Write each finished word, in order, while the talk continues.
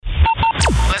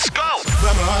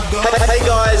Hey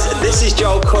guys, this is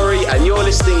Joel Corey and you're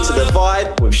listening to The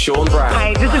Vibe with Sean Brown.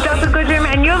 Hey, this is Delta Goodroom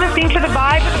and you're listening to The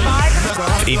Vibe.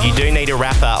 If you do need a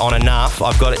rapper on Enough,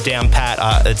 I've got it down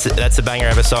pat. That's a banger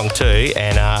of a song too.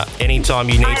 And anytime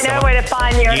you need someone... I know where to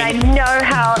find you and I know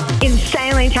how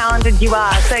insanely talented you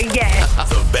are. So yeah.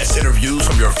 The best interviews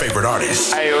from your favorite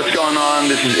artists. Hey, what's going on?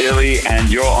 This is Illy and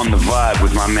you're on The Vibe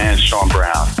with my man Sean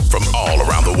Brown. From all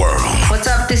around the world. What's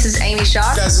up? This is Amy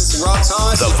Shaw. Guys, this is Rob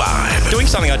Thomas. The Vibe. Doing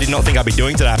something I did not think I'd be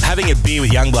doing today. I'm having a beer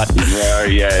with Youngblood.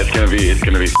 Yeah, it's gonna be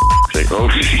sick. Oh,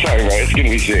 sorry, bro, it's gonna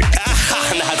be sick.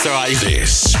 That's all right.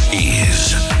 This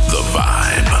is The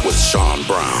Vibe with Sean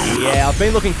Brown. Yeah, I've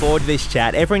been looking forward to this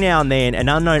chat. Every now and then, an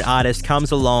unknown artist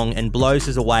comes along and blows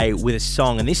us away with a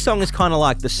song. And this song is kind of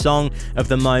like the song of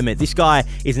the moment. This guy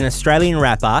is an Australian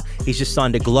rapper. He's just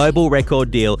signed a global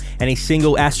record deal. And his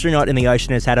single, Astronaut in the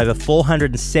Ocean, has had over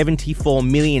 474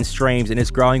 million streams and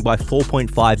is growing by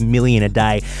 4.5 million a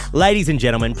day. Ladies and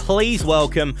gentlemen, please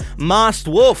welcome Masked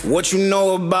Wolf. What you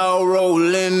know about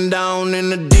rolling down in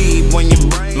the deep when you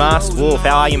brain... Masked Wolf,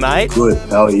 how are you, mate? Good,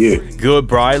 how are you? Good,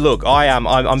 bro. Look,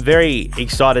 I'm very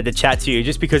excited to chat to you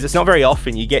just because it's not very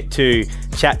often you get to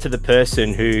chat to the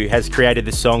person who has created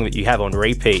the song that you have on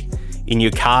repeat in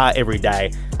your car every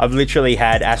day. I've literally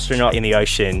had Astronaut in the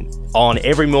Ocean on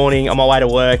every morning on my way to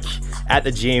work, at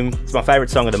the gym. It's my favourite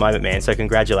song of the moment, man, so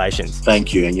congratulations.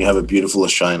 Thank you, and you have a beautiful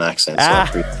Australian accent. So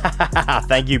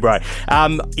Thank you, bro.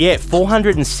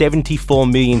 474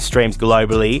 million streams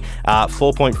globally,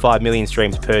 4.5 million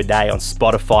streams per day on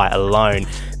Spotify alone.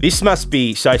 This must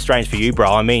be so strange for you,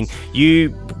 bro. I mean,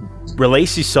 you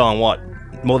released this song,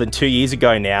 more than 2 years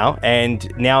ago now,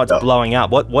 and now it's blowing up.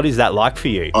 What is that like for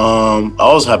you? I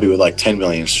was happy with like 10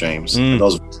 million streams. I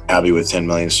was happy with 10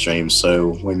 million streams.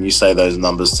 So when you say those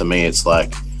numbers to me, it's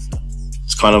kind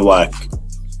of like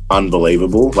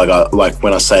unbelievable. Like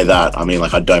when I say that, I mean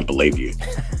like I don't believe you.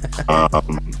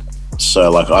 So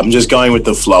like I'm just going with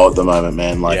the flow at the moment,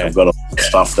 man. Like I've got a lot of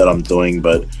stuff that I'm doing,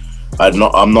 but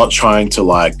I'm not trying to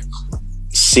like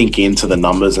sink into the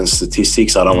numbers and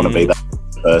statistics. I don't want to be that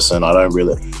person.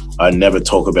 I never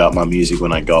talk about my music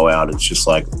when I go out. It's just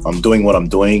like I'm doing what I'm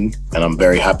doing and I'm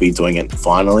very happy doing it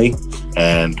finally,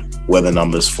 and where the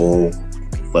numbers fall,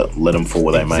 let them fall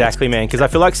where they may. Exactly, man, because I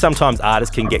feel like sometimes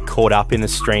artists can get caught up in the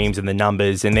streams and the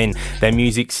numbers, and then their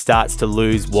music starts to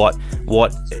lose what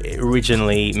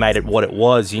originally made it what it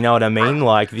was. You know what I mean?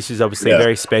 Like, this is obviously a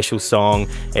very special song.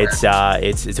 It's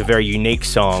a very unique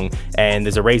song, and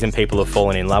there's a reason people have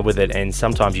fallen in love with it. And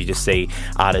sometimes you just see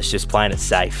artists just playing it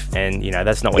safe, and you know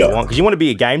that's not what you want, because you want to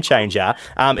be a game changer.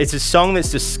 It's a song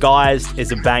that's disguised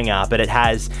as a banger, but it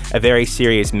has a very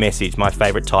serious message. My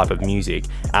favorite type of music.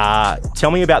 Tell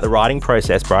me about the writing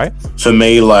process, bro. For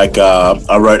me, like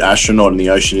I wrote Astronaut in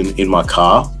the Ocean in my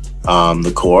car,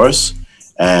 the chorus,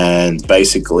 and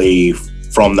basically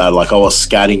from that, like I was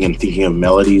scatting and thinking of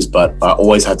melodies, but I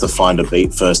always had to find a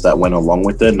beat first that went along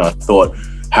with it. And I thought,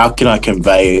 how can I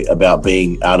convey about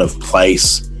being out of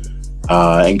place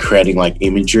and creating like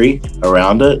imagery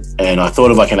around it? And I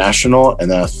thought of like an astronaut, and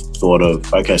then I thought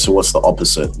of, okay, so what's the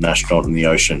opposite? An astronaut in the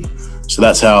ocean. So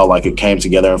that's how like it came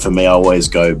together. And for me, I always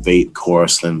go beat,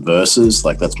 chorus, then verses.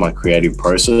 Like that's my creative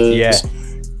process. Yeah.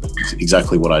 It's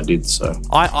exactly what I did. So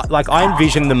I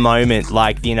envision the moment,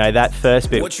 like, you know, that first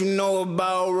bit. What you know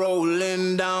about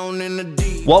rolling down in the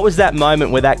deep? What was that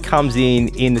moment where that comes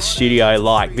in the studio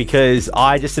like? Because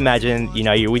I just imagine, you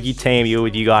know, you're with your team, you're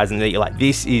with you guys, and you're like,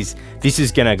 this is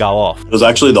gonna go off. It was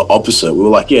actually the opposite. We were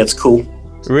like, yeah, it's cool.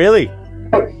 Really?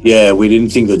 Yeah, we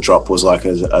didn't think the drop was like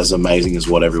as amazing as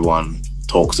what everyone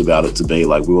talks about it to be.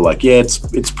 Like we were like, yeah,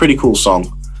 it's a pretty cool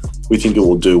song. We think it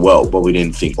will do well, but we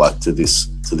didn't think like to this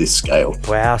scale.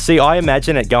 Wow. See, I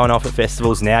imagine it going off at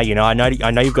festivals now. You know, I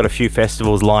know you've got a few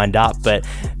festivals lined up, but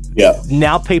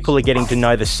now people are getting to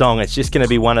know the song. It's just going to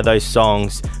be one of those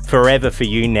songs forever for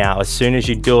you now. As soon as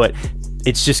you do it,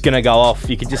 it's just going to go off.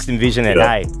 You can just envision it,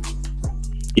 hey?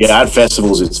 Yeah, at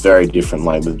festivals it's very different.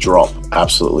 Like the drop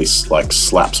absolutely like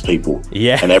slaps people.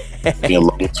 Yeah. And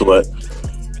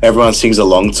everyone sings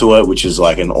along to it, which is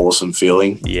like an awesome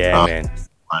feeling. Yeah, man.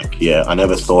 I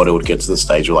never thought it would get to the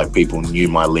stage where like people knew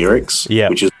my lyrics,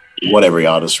 which is what every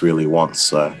artist really wants.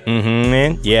 So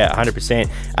man, yeah,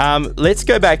 100%. Let's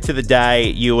go back to the day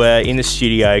you were in the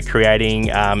studio creating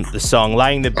the song,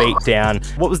 laying the beat down.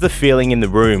 What was the feeling in the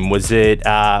room? Was it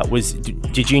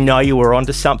did you know you were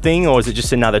onto something, or was it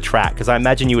just another track? Because I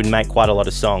imagine you would make quite a lot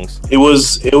of songs. It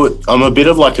was I'm a bit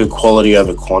of like a quality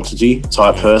over quantity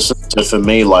type person. So for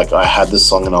me, like I had the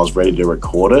song and I was ready to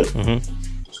record it.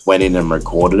 Went in and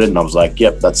recorded it, and I was like,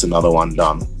 yep, that's another one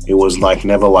done. It was like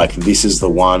never like this is the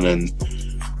one, and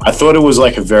I thought it was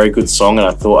like a very good song, and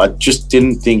I just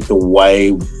didn't think the way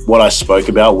what I spoke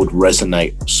about would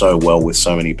resonate so well with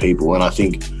so many people. And I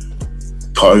think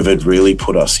COVID really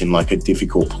put us in like a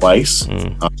difficult place.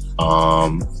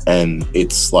 And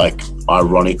it's like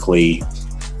ironically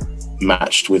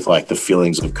matched with like the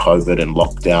feelings of COVID and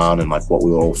lockdown and like what we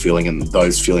were all feeling, and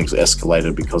those feelings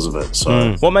escalated because of it.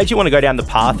 So what made you want to go down the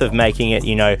path of making it,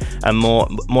 you know, a more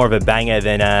of a banger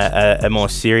than a more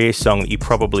serious song that you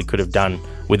probably could have done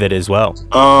with it as well?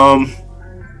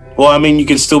 Well, I mean, you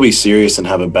can still be serious and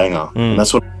have a banger, and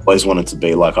that's what I always wanted to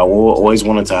be. Like I always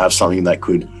wanted to have something that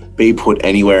could be put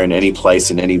anywhere, in any place,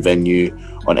 in any venue,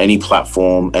 on any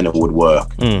platform, and it would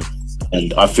work.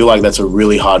 And I feel like that's a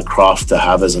really hard craft to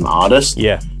have as an artist.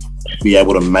 Yeah. Be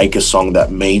able to make a song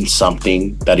that means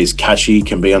something, that is catchy,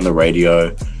 can be on the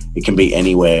radio, it can be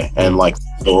anywhere. And like,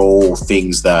 they're all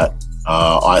things that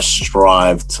I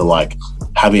strive to like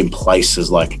have in place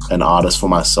as like an artist for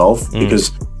myself.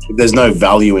 Because if there's no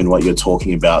value in what you're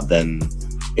talking about, then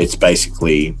it's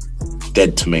basically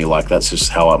dead to me. Like that's just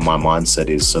how my mindset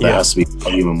is. So there has to be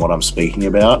value in what I'm speaking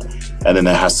about. And then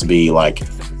there has to be like,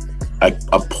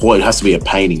 it has to be a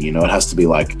painting, you know, it has to be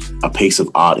like a piece of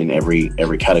art in every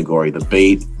category, the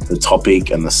beat, the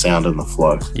topic, and the sound and the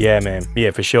flow. Yeah, man.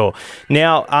 Yeah, for sure.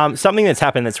 Now, something that's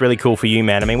happened that's really cool for you,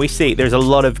 man. I mean, we see there's a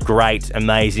lot of great,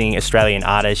 amazing Australian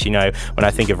artists, you know, when I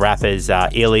think of rappers,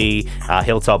 Illy,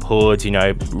 Hilltop Hoods, you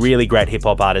know, really great hip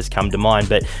hop artists come to mind,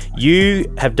 but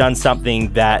you have done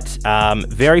something that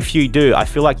very few do. I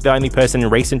feel like the only person in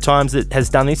recent times that has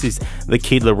done this is the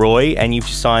Kid Laroi, and you've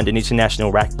signed an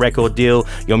international record deal.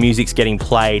 Your music's getting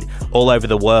played all over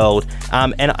the world.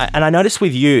 And I noticed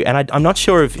with you, and I'm not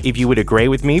sure if you would agree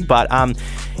with me, but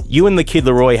you and the Kid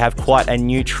Laroi have quite a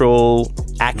neutral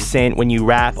accent when you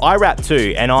rap. I rap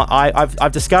too, and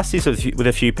I've discussed this with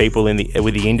a few people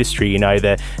with the industry. You know,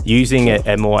 they're using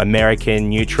a more American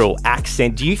neutral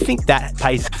accent. Do you think that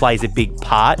plays a big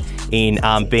part in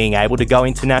being able to go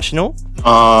international?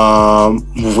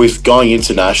 With going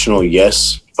international,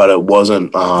 yes, but it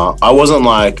wasn't. I wasn't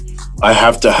like I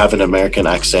have to have an American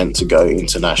accent to go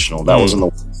international. That wasn't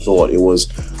the thought. It was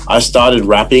I started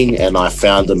rapping and I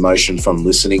found emotion from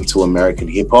listening to American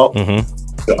hip hop.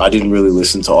 I didn't really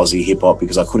listen to Aussie hip hop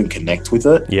because I couldn't connect with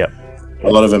it. Yeah. A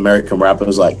lot of American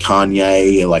rappers like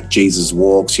Kanye, like Jesus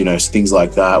Walks, you know, things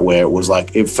like that, where it was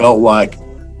like, it felt like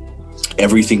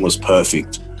everything was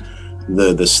perfect.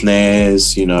 The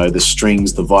snares, you know, the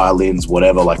strings, the violins,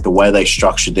 whatever, like the way they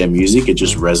structured their music, it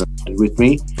just resonated with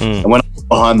me. And when I was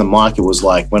behind the mic, it was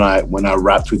like when I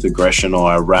rapped with aggression, or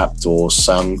I rapped or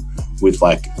sung with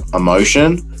like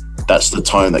emotion, that's the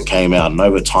tone that came out. And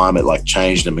over time it like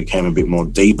changed and became a bit more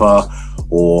deeper,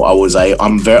 or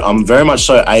I'm very much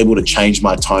so able to change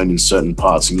my tone in certain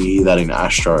parts, and you hear that in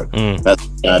Astro. That's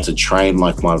I had to train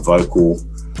like my vocal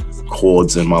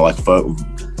cords and my like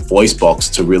voice box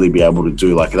to really be able to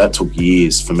do. Like that took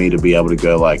years for me to be able to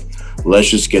go like, let's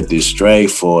just get this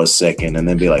straight for a second, and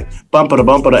then be like bumper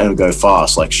and go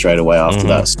fast like straight away after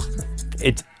that.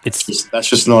 That's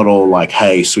just not all like,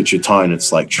 hey, switch your tone.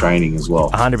 It's like training as well.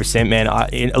 100%, man.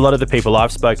 A lot of the people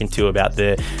I've spoken to about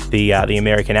the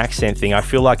American accent thing, I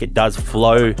feel like it does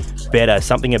flow better.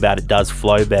 Something about it does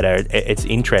flow better. It's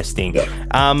interesting.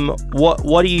 Yeah.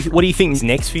 What do you think is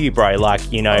next for you, bro?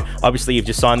 Like, you know, obviously you've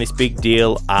just signed this big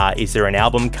deal. Is there an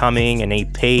album coming? An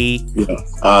EP?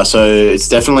 Yeah. So it's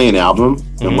definitely an album,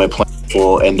 and we're planning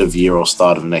for end of year or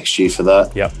start of next year for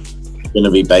that. Yep. Going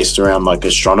to be based around like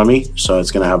astronomy, so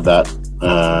it's going to have that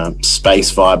space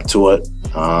vibe to it,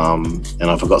 and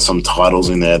I've got some titles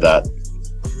in there that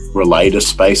relate to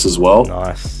space as well.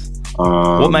 Nice.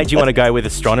 What made you want to go with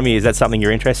astronomy? Is that something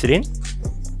you're interested in?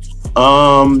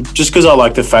 Just because I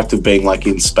like the fact of being like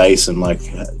in space and like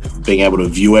being able to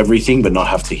view everything but not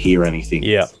have to hear anything.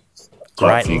 Yeah.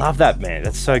 Great. Love that, man.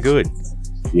 That's so good.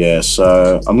 Yeah,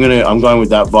 so I'm going with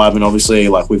that vibe, and obviously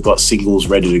like we've got singles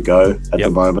ready to go at the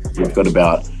moment. We've got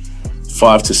about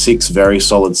 5 to 6 very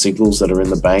solid singles that are in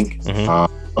the bank.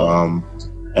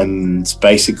 And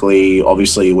basically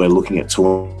obviously we're looking at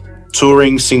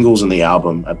touring, singles, and the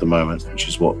album at the moment, which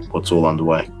is what's all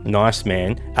underway. Nice,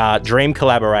 man. Dream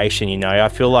collaboration, you know. I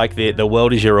feel like the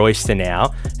world is your oyster now.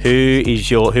 Who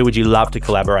would you love to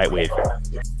collaborate with?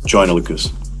 Joyner Lucas.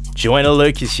 Joyner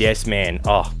Lucas, yes, man.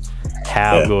 Oh,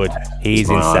 how good. He's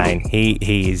insane.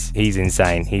 He's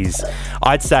insane.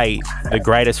 I'd say the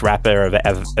greatest rapper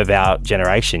of our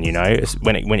generation, you know.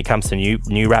 When it comes to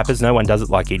new rappers, no one does it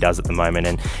like he does at the moment,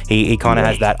 and he kind of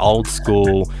has that old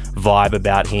school vibe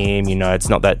about him, you know. It's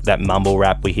not that mumble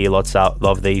rap we hear lots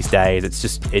of these days.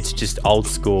 It's just old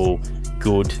school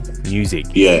good music.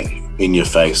 Yeah, in your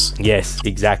face. Yes,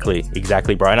 exactly,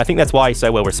 bro. And I think that's why he's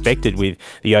so well respected with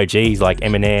the OGs like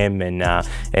Eminem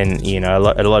and you know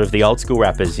a lot of the old school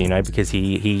rappers, you know, because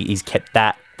he's kept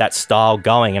that style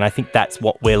going, and I think that's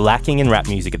what we're lacking in rap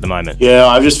music at the moment. Yeah,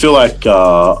 I just feel like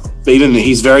even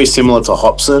he's very similar to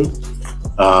Hobson,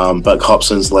 but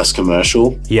Hobson's less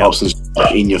commercial. Yep. Hobson's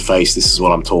in your face. This is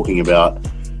what I'm talking about.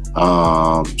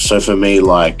 So for me,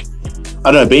 like,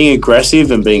 I don't know, being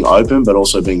aggressive and being open, but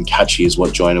also being catchy is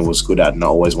what Joyner was good at, and I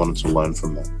always wanted to learn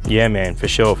from that. Yeah, man, for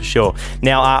sure.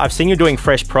 Now, I've seen you doing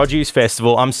Fresh Produce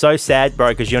Festival. I'm so sad, bro,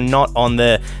 because you're not on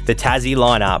the Tassie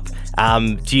lineup.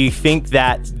 Do you think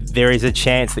that there is a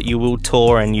chance that you will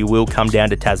tour and you will come down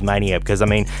to Tasmania? Because, I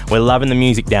mean, we're loving the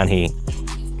music down here.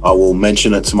 I will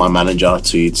mention it to my manager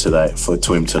to him today.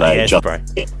 Yes, bro.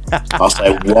 I'll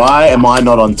say, why am I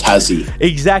not on Tassie?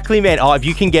 Exactly, man. Oh, if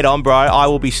you can get on, bro, I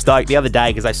will be stoked. The other day,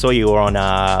 because I saw you were on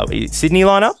Sydney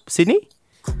lineup. Sydney?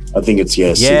 I think it's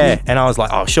Yeah, Sydney. and I was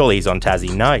like, oh, surely he's on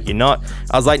Tassie. No, you're not.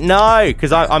 I was like, no,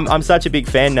 because I'm such a big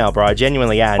fan now, bro. I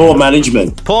genuinely am. Poor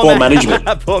management. Poor management.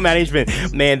 Poor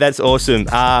management. Man, that's awesome.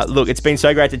 Look, it's been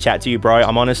so great to chat to you, bro.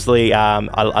 I'm honestly,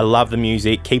 I love the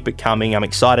music. Keep it coming. I'm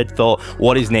excited for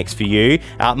what is next for you.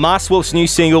 Mars Wolf's new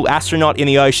single, Astronaut in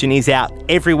the Ocean, is out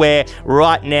everywhere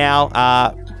right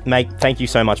now. Mate, thank you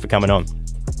so much for coming on.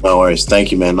 No worries.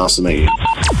 Thank you, man. Nice to meet you.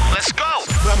 Let's go.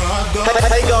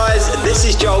 Hey guys, this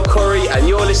is Joel Corey, and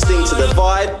you're listening to The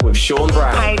Vibe with Sean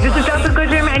Brown. Hey, this is Delta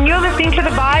Goodroom, and you're listening to The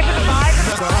Vibe.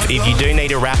 If you do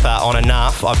need a rapper on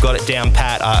Enough, I've got it down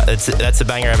pat. That's a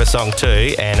banger of a song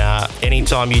too. And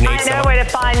anytime you need I know where to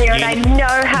find you, and I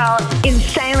know how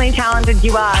insanely talented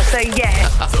you are. So yeah.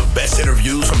 The best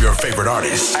interviews from your favorite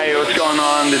artists. Hey, what's going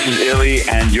on? This is Illy,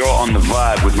 and you're on The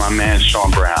Vibe with my man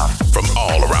Sean Brown. From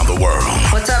all around the world.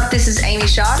 What's up? This is Amy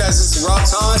Sharp. Guys, this is Rob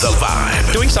Thomas. The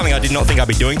Vibe. Doing something I did not think I'd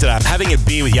be doing today. I'm having a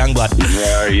beer with Youngblood.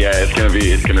 Yeah, it's gonna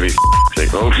be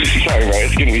sick. Oh, sorry, bro,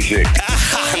 it's gonna be sick.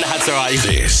 That's all right.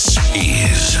 This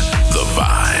is The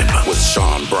Vibe with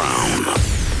Sean Brown.